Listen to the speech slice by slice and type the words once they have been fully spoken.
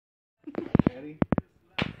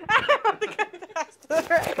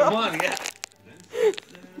Come on, yeah.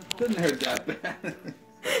 Doesn't hurt that bad.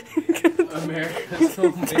 America's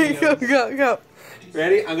home Go, videos. go.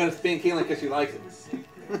 Ready? I'm gonna spin Caitlin because she likes it.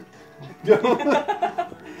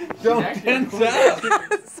 Don't tense up.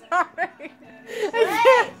 Sorry.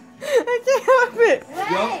 I can't help it.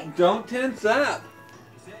 Don't tense up.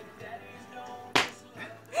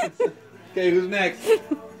 Okay, who's next?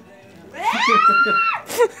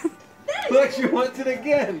 Look, she wants it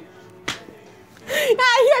again. Yeah,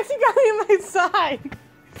 he actually got me on my side.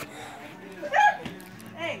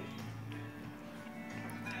 Hey.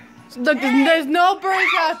 Look, there's no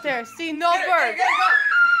birds out there. See, no birds.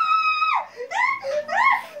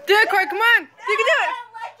 Do it, Corey. Come on. You can do it. I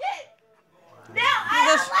don't like it. No, I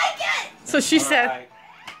don't like it. So she said.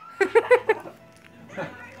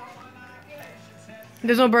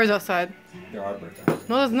 There's no birds outside. There are birds out.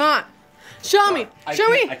 No, there's not. Show me. Show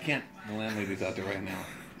me. I can't. The landlady's out there right now.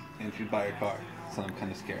 And she'd buy her car. So I'm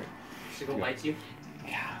kind of scared. She go bite you?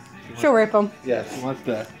 Yeah. She'll rape him. Yeah, she wants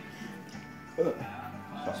to. She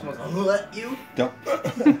wants to let you? Don't.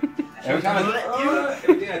 Every time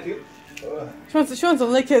everything I do. She wants to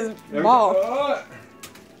lick his ball.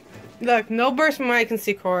 Look, no birds from what I can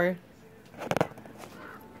see, Corey.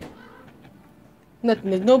 Nothing.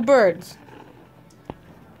 There's no birds.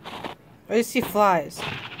 I just see flies.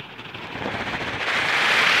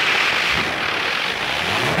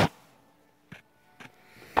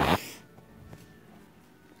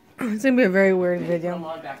 It's gonna be a very weird video. I'm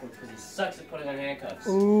on backwards because he sucks at putting on handcuffs.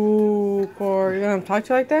 Ooh, Corey, you gonna talk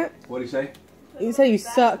to you like that? What do you say? You say you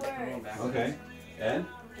suck. Okay. And?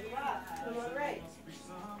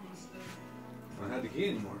 I don't have the key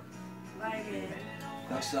anymore. like it.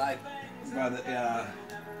 Outside. By the,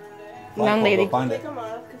 Young lady. Find Take it. them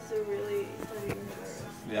off because they're really funny.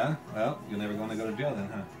 Yeah? Well, you're never going to go to jail then,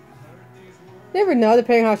 huh? Never know,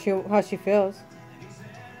 depending how she feels.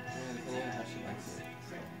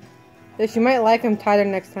 That she might like him tighter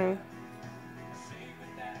next time.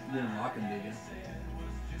 You didn't lock him, did you?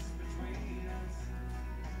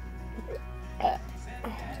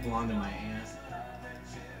 It belonged to my aunt.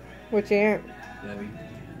 Which aunt? Debbie.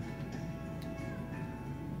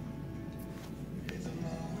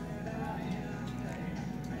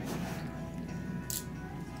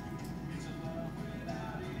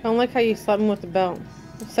 I don't like how you slapped him with the belt.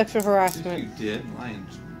 Sexual Yes, harassment. you did. Lion.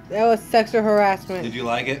 That was sexual harassment. Did you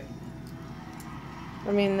like it?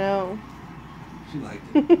 I mean, no. She liked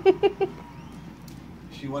it.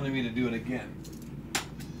 She wanted me to do it again.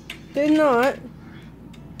 Did not.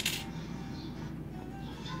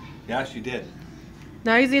 Yeah, she did.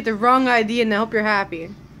 Now you get the wrong idea and I hope you're happy.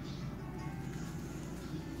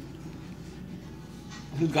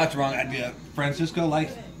 Who got the wrong idea? Francisco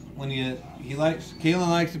likes Kaylin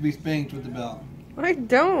likes to be spanked with the belt. I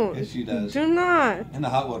don't. Yes, she does. Do not. In the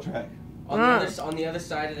Hot Wheel track. On the other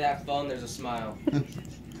side of that phone, there's a smile.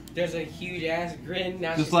 There's a huge ass grin.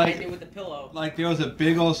 Now Just she's like- biting it with the pillow. Like there was a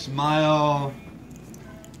big old smile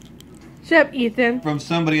Shut up, Ethan. from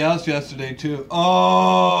somebody else yesterday too.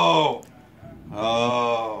 Oh!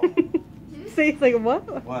 Oh. So he's like, what?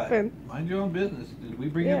 What? happened? Mind your own business. Did we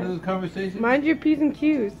bring Yeah. into this conversation? Mind your P's and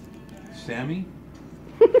Q's. Sammy?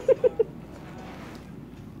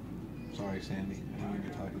 Sorry, Sandy. I didn't know what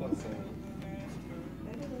you're talking about.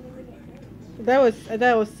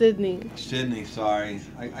 That was Sydney. Sydney, sorry.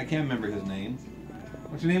 I can't remember his name.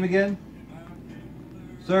 What's your name again?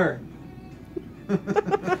 Sir.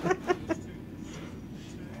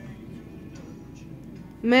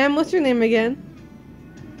 Ma'am, what's your name again?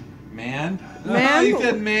 Man? Ma'am? You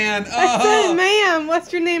said man. I said, Oh. ma'am,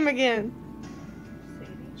 what's your name again?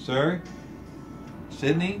 Sir?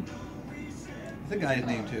 Sydney? That's a guy's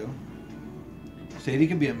name too. Sadie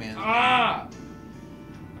could be a man. Ah!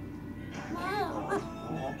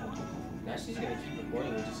 Now she's gonna keep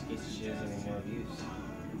recording it just in case she has any more views.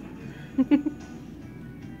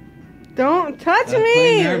 Don't touch Let's me!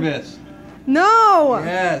 play nervous. No!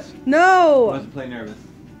 Yes. No! Let's play nervous.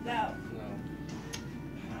 No. No.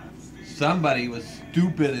 Somebody was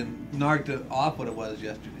stupid and narked it off what it was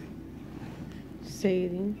yesterday.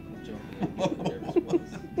 Sadie. I'm joking.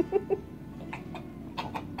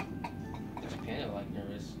 Panda like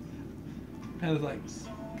nervous. Panda's like,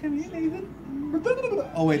 come here, Nathan.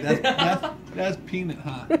 Oh wait, that's Peanut,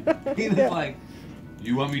 huh? Peanut's like,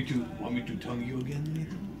 you want me to tongue you again,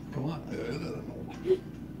 Nathan? Come on.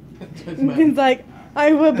 Ethan's like,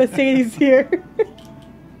 I will, but Sadie's here.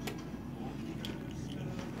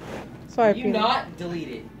 Sorry, Will you Peanut. not delete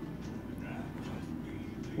it?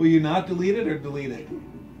 Will you not delete it or delete it?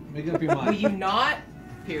 Make up your Will mind. you not,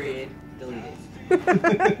 period, delete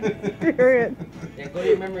it? Period. Yeah, go to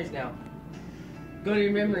your memories now. Go to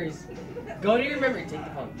your memories. Go to your memory. Take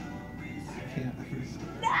the phone. I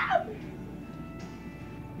can't. No!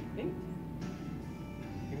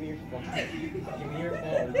 Give me your phone. Give me your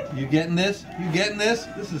phone. You getting this? You getting this?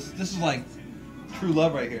 This is like true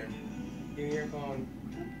love right here. Give me your phone.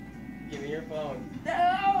 Give me your phone. No! You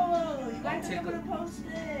I'll guys are take gonna it. post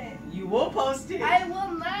it. You will post it. I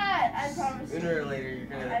will not. I promise Sooner or you. later, you're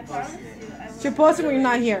gonna I post promise it. you. I will She'll not. post it when you're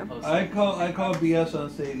not here. Post I it. call BS on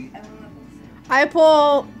Sadie. I will not post it. I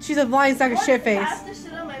pull. She's a blind sack of shit face. Half the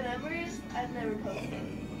shit on my memories, I've never posted.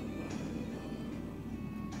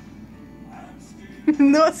 You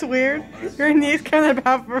know what's weird? Your knees kind of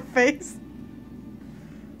out of her face.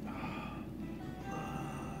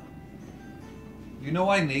 You know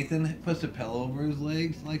why Nathan puts a pillow over his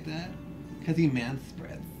legs like that? Because he man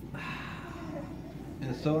spreads.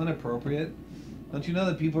 And it's so inappropriate. Don't you know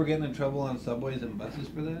that people are getting in trouble on subways and buses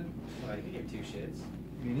for that? Well, you can give two shits.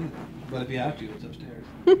 Me neither. But if you have to, it's upstairs.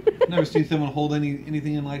 Never seen someone hold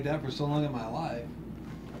anything in like that for so long in my life.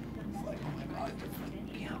 It's like, oh my god,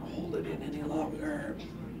 I can't hold it in any longer.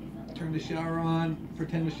 Turn the shower on,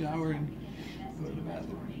 pretend to shower, and go to the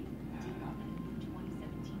bathroom.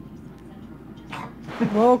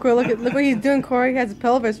 Whoa, Corey, look what he's doing. Corey has a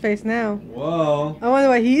pillow over his face now. Whoa. I wonder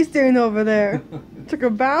what he's doing over there. Took a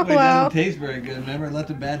bow Well, it wow. doesn't taste very good. Remember, it left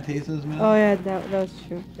a bad taste in his mouth. Oh yeah, that was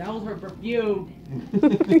true. That was her perfume.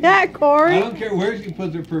 Yeah, Corey. I don't care where she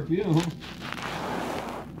puts her perfume.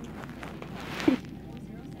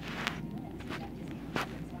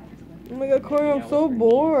 Oh my god, Corey, I'm so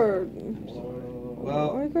bored.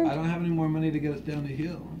 Well, Oh my God. I don't have any more money to get us down the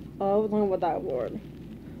hill. Oh, I was talking about that board.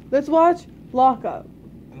 Let's watch Lock Up.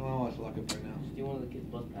 I don't want to watch Lock Up right now. Just do one of the kids'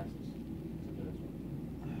 bus passes.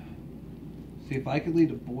 See, if I could leave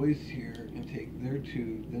the boys here and take their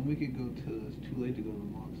two, then we could go to. It's too late to go to the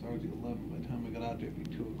mall. It's already 11. By the time we got out there, it'd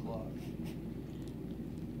be 2 o'clock.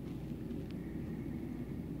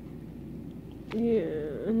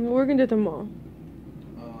 Yeah, and we're gonna do the mall.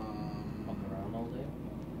 Walk around all day.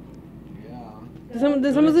 Yeah. Does someone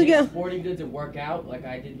When I take get? sporting goods and work out like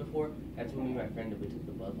I did before. That's when me and my friend we took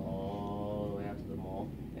the bus all the way out to the mall,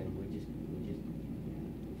 and we just.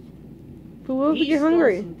 But what if we He get stole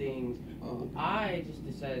hungry? Some things. I just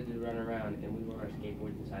decided to run around, and we rode our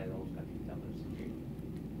skateboards inside and almost got kicked out by the security.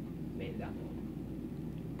 Made it out.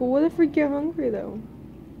 But what if we get hungry though?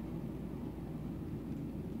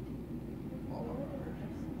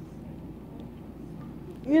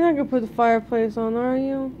 You're not gonna put the fireplace on, are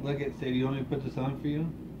you? Look at Sadie. You want me to put this on for you?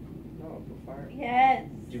 No, go fire. Yes.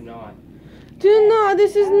 Do not. Do not.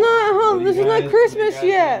 This is not. What do This you is guys- not Christmas what do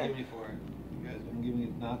you guys yet. gonna give me for it? You guys been giving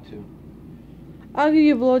me not to. I'll give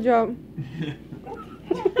you a blowjob.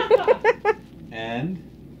 And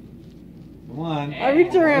come on. I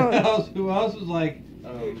reach around. Who else was like?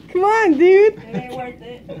 Come on, dude. It ain't worth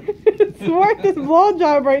it. It's worth this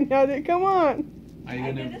blowjob right now, dude. Come on. Are you I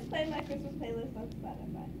gonna? can just play my Christmas playlist on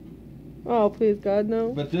Spotify. Oh, please, God,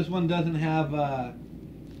 no. But this one doesn't have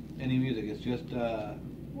any music. It's just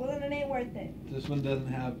Well, then it ain't worth it. this one doesn't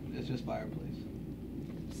have. It's just fireplace.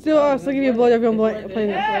 Still, I'll still give you a blowjob if you don't It's play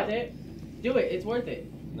worth that. it. Do it. It's worth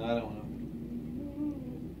it. No, I don't want to.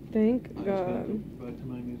 Thank I'm just gonna God. go back to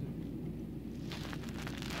my music.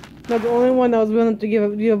 Not the only one that was willing to give a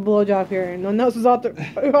blowjob here. No one else was out there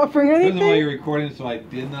offering First of all, anything. you're recording, so I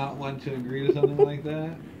did not want to agree to something like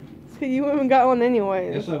that. So you haven't got one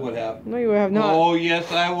anyways. Yes, I would have. No, you have not. Oh,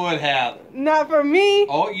 yes, I would have. Not for me.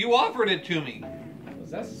 Oh, you offered it to me.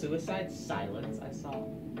 Was that suicide silence I saw?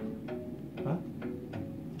 Huh?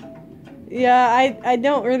 Yeah, I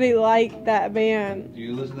don't really like that band. Do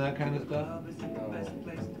you listen to that kind of stuff?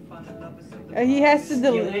 He has to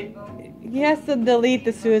Skillet? delete. He has to delete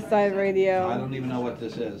the suicide I radio. don't even know what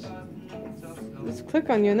this is. Just click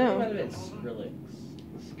on you It might now. have been Skrillex.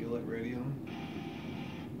 Skillet radio.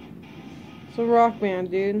 It's a rock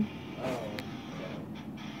band, dude.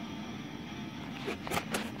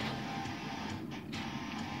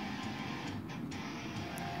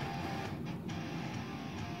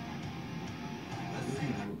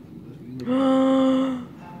 Oh.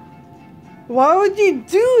 Why would you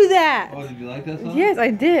do that? Oh, did you like that song? Yes,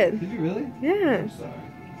 I did. Did you really? Yes. I'm sorry.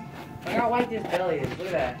 Look how white this belly is. Look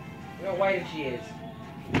at that. Look how white she is.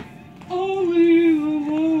 Only the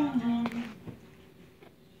moment. Can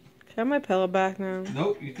I have my pillow back now?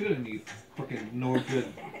 Nope, you shouldn't. You fucking no good.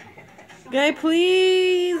 Can I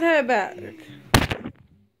please have it back?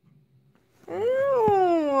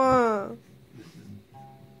 Ew.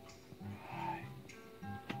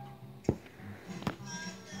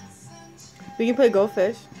 We can play Go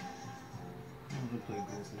Fish I'm gonna play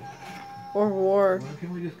goldfish. or War. Why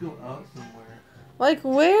can't we just go out somewhere? Like I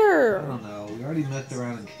where? don't know. We already messed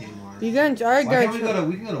around in Kmart. You gonna already Why can't go?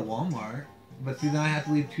 we can go to Walmart, but see, then I have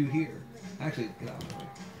to leave 2 here. Actually, get out of the way.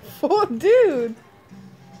 Oh, dude.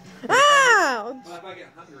 Ow! Well, if I get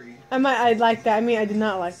hungry. I'd like that. I mean, I did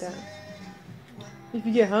not like that. If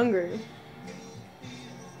you get hungry.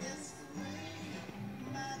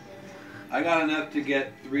 I got enough to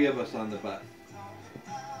get 3 of us on the bus.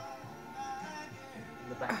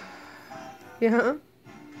 Yeah.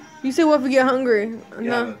 You said what if we get hungry? Yeah,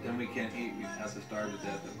 No. but then we can't eat. We have to starve to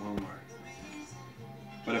death at Walmart.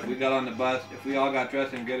 But if we got on the bus, if we all got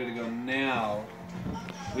dressed and ready to go now,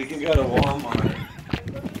 we can go to Walmart.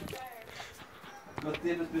 Let's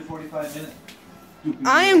see if it's been 45 minutes.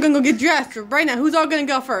 I am gonna go get dressed right now. Who's all gonna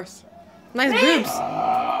go first? Nice boobs.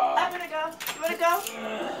 I'm gonna go. You wanna go?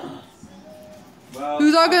 Well,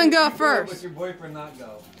 Who's all gonna go But first? your boyfriend not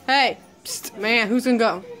go. Hey, psst, man, who's gonna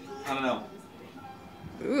go? I don't know.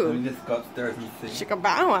 Let Ooh, me just go upstairs and see. chicka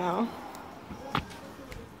bow wow.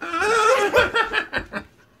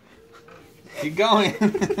 Keep going.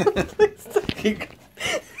 Keep.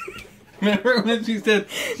 Remember when she said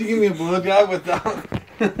she gave me a blowjob without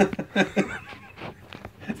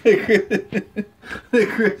the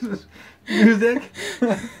Christmas music?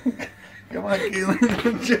 Come on,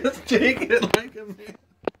 Keelan, just take it like a man.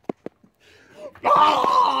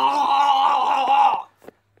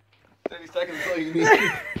 30 seconds is all you need.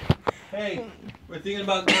 Hey, we're thinking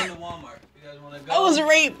about going to Walmart. You guys want to go? I was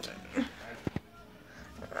raped.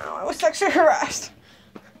 Oh, I was sexually harassed.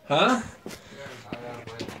 Huh?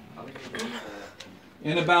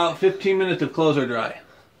 In about 15 minutes, the clothes are dry.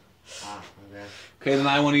 Ah, okay. Okay, then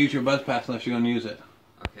I want to use your bus pass unless you're going to use it.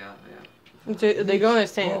 Okay, yeah. They going to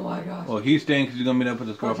stand. Oh my gosh. Well, he's staying because he's going to meet up with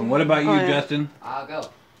his girlfriend. What about you, Oh, yeah. Justin? I'll go.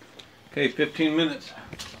 Okay, 15 minutes.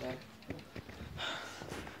 Okay.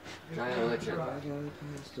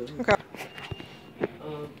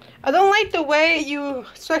 I don't like the way you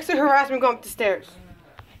sexually harass me going up the stairs.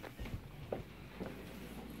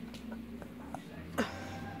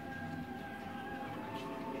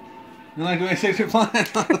 You like the way I say your plan?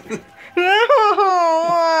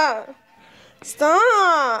 No!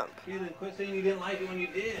 Stop! Keelan, quit saying you didn't like it when you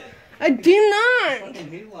did. I did not! Fucking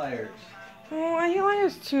hate liars. Oh, I hate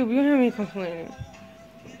liars too, but you don't have me complaining.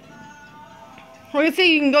 Well, you say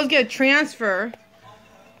you can go get a transfer.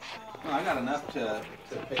 No, I got enough to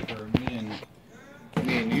pay for me and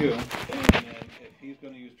you. And then if he's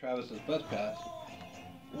going to use Travis's bus pass.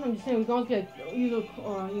 I'm just saying, we can always get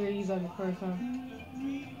use a person.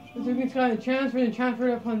 So we can try to transfer and transfer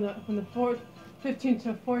it from the 15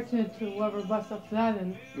 to 14 to whoever bus up to that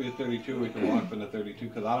end. We get 32, we can walk for the 32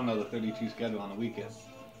 because I don't know the 32 schedule on the weekend.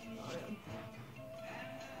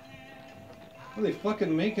 Are they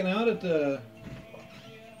fucking making out at the...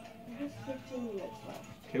 There's 15 minutes left.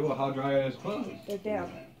 Okay, well, how dry are his clothes? They're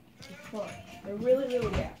down. They're really,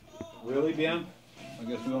 really down. Really, Dan? I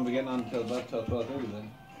guess we won't be getting on until bus till 12:30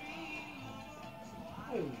 then.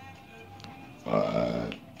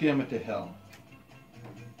 Damn it to hell.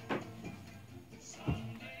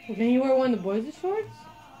 Can you wear one of the boys' shorts?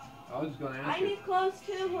 I was just going to I ask you. need clothes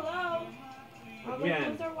too. Hello. All the Again.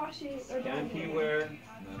 clothes are washing. Or Can done. he wear... No,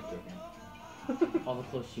 I'm joking. All the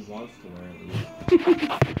clothes she wants to wear, at least.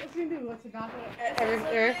 What's he do? What's the gossip? That's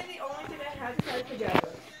literally the only thing I have besides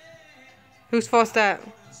pajamas. Whose fault's that?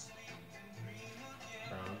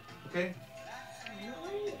 Okay.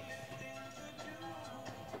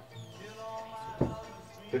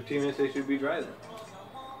 15 minutes, they should be dry then.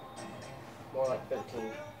 More like 13,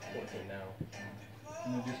 14 now.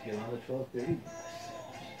 And we'll just get on at 12:30.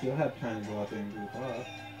 Still have time to go out there and goof off.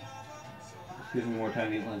 Just gives me more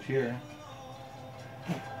time to eat lunch here.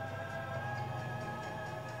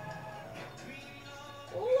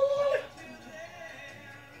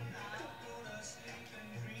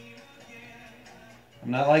 I'm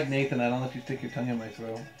not like Nathan, I don't let you stick your tongue in my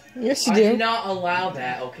throat. Yes, you I do. did not allow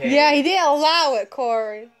that, okay? Yeah, he did allow it,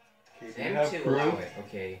 Corey. Okay, do you Them have to proof? allow it,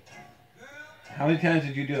 okay? How many times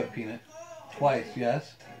did you do it, Peanut? Twice,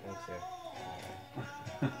 yes?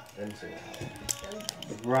 Them to allow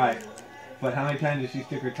it. Right. But how many times did she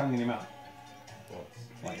stick her tongue in your mouth? Once.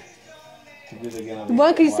 Twice. She did it again on the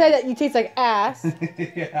One, 'cause you said twice. that you taste like ass.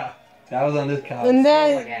 Yeah. That was on this couch. And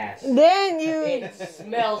Smells like then, ass. you... It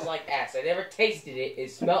smells like ass. I never tasted it.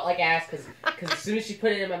 It smelled like ass because as soon as she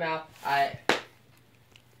put it in my mouth, I...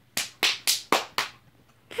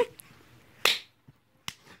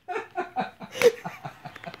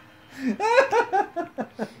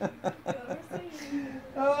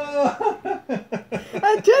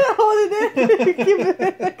 I try to hold it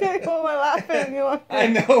in. I can't hold my laughing. I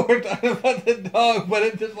know we're talking about the dog, but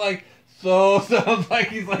it just like So sounds like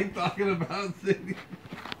he's like talking about Cindy.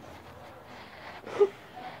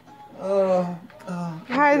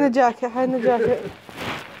 Hide in the jacket. Hide in the jacket.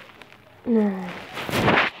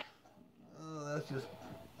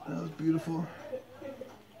 That was beautiful.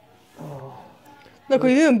 Oh. Look,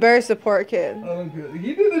 we do embarrass the poor kid.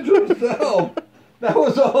 He did it to himself. That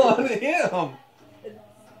was all on him.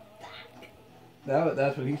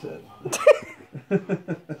 That's what he said.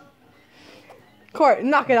 Court,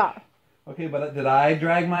 knock it off. Okay, but did I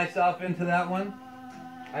drag myself into that one?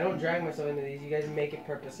 I don't drag myself into these. You guys make it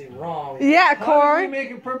purposely wrong. Yeah, How Corey. did he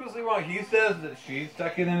make it purposely wrong? He says that she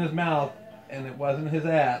stuck it in his mouth and it wasn't his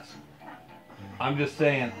ass. I'm just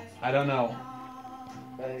saying. I don't know.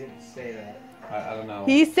 I didn't say that. I don't know.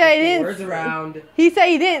 He said he didn't. Words around. He said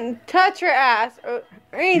he didn't touch her ass or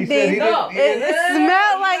anything. he No, didn't- It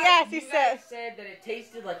smelled like ass. He You said. guys said that it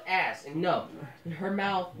tasted like ass, and no, her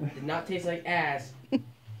mouth did not taste like ass.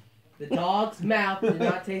 The dog's mouth did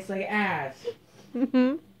not taste like ass.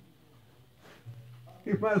 Mhm.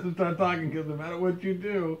 You might as well start talking because no matter what you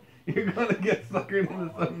do, you're gonna get suckered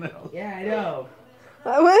into something else. Yeah, I know.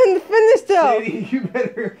 I went to finish though. Sadie, you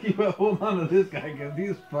better keep a hold on to this guy because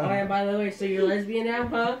he's Oh, funny. and by the way, so you're lesbian now,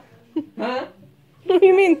 huh? Huh? What do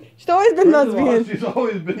you mean? She's always been First of all, lesbian. she's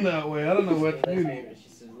always been that way. I don't know what to do.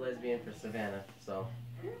 She's a lesbian for Savannah, so.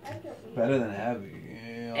 Better than Abby.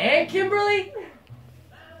 Yeah. And Kimberly.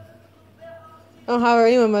 I don't have her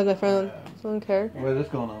anyone as my friend. So I don't care. Where's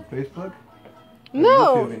this going on? Facebook? Or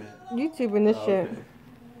No. YouTubing it? YouTubing this Oh, shit. okay.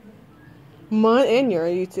 Mine and your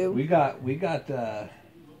YouTube. We got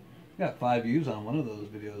 5 views on one of those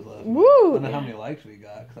videos last night. Woo! I don't know how many likes we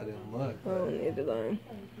got because I didn't look. Oh, neither did I.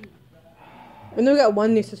 And then we got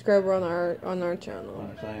one new subscriber on our channel. On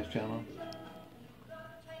our science channel.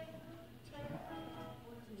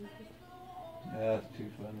 Yeah, that's too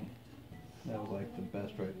funny. That was like the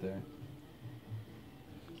best right there.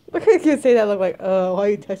 Look at you say that. Look like, oh, why are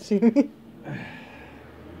you touching me?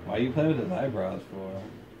 Why you playing with his eyebrows for?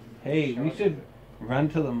 Hey, we should run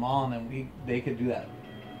to the mall and they could do that.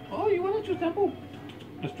 Oh, you want to just temple?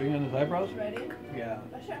 The string on his eyebrows? Ready? Yeah.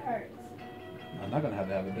 That shit hurts. I'm not gonna have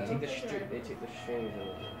to have it They take done. the strings and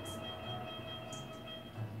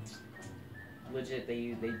legit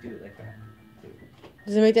they do it like that.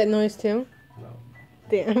 Does it make that noise too? No.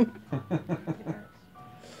 Damn.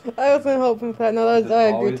 I was gonna hope for that. No, that was, Does I it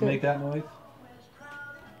agree always too. make that noise?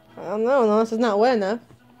 I don't know, unless it's not wet enough.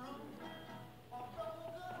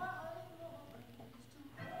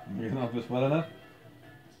 You know if it's wet enough?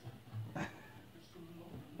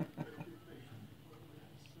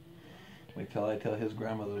 Wait till I tell his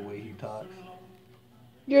grandmother the way he talks.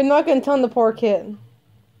 You're not gonna tell the poor kid.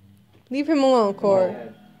 Leave him alone, Corey. Yeah.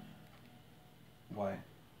 Why?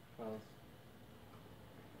 Well,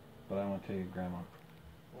 But I won't tell your grandma.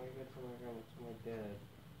 why you gotta tell my grandma to my dad?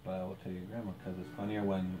 But I will tell your grandma because it's funnier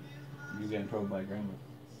when you get in trouble by grandma.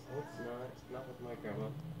 No, it's not. It's not with my grandma.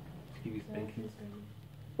 Give you spankings.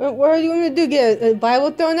 What do you want me to do? Get a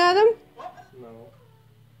Bible thrown at him? No.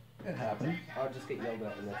 It happens. I'll just get yelled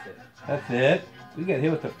at and that's it. That's it. We get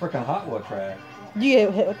hit with the frickin' hot water track. You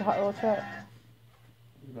get hit with the hot roll trap.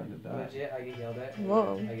 You're going to die. Legit, I get yelled at. and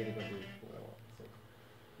Whoa. I get to go do what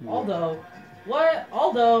I want. So. Aldo, what?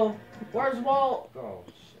 Aldo, where's Walt? Oh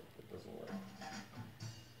shit, that doesn't work.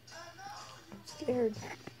 I'm scared.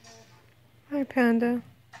 Hi, Panda.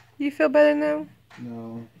 You feel better now?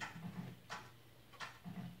 No.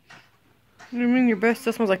 I mean, your breath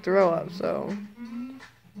still smells like throw up, so.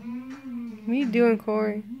 What are you doing,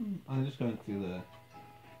 Corey? I'm just going through the...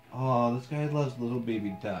 Oh, this guy loves little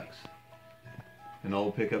baby ducks. And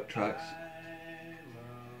old pickup trucks.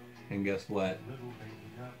 And guess what?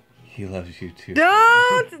 He loves you too.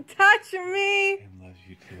 Don't touch me! He loves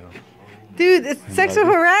you too. Dude, it's I sexual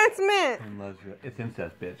love you. harassment! He loves you. It's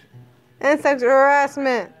incest, bitch. And sexual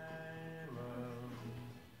harassment.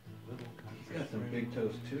 He's got some big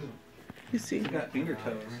toes too. You see. He's got finger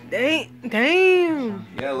toes. Damn!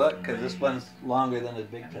 Yeah, look, because this one's longer than his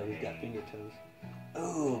big toe. He's got finger toes.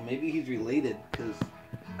 Oh, maybe he's related, because...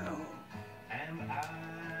 Oh.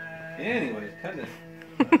 Anyways, cut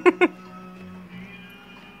it.